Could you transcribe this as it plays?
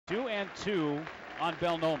2-2 on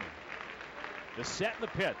Belnome. The set and the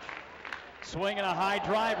pitch. Swinging a high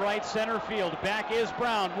drive, right center field. Back is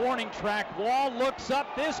Brown. Warning track wall. Looks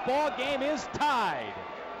up. This ball game is tied.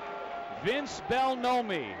 Vince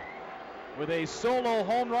Belnome with a solo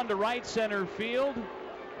home run to right center field.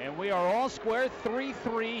 And we are all square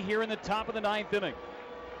 3-3 here in the top of the ninth inning.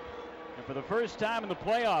 And for the first time in the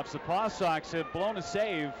playoffs, the Paw Sox have blown a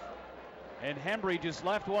save. And Hembry just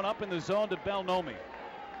left one up in the zone to Belnome.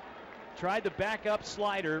 Tried the backup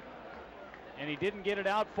slider, and he didn't get it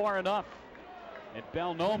out far enough. And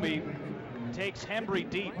Belnome takes Hembry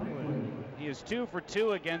deep. He is 2 for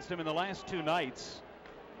 2 against him in the last 2 nights.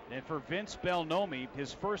 And for Vince Belnome,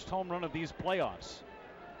 his first home run of these playoffs.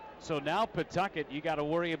 So now Pawtucket, you got to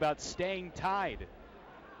worry about staying tied.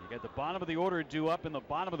 You got the bottom of the order due up in the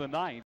bottom of the ninth.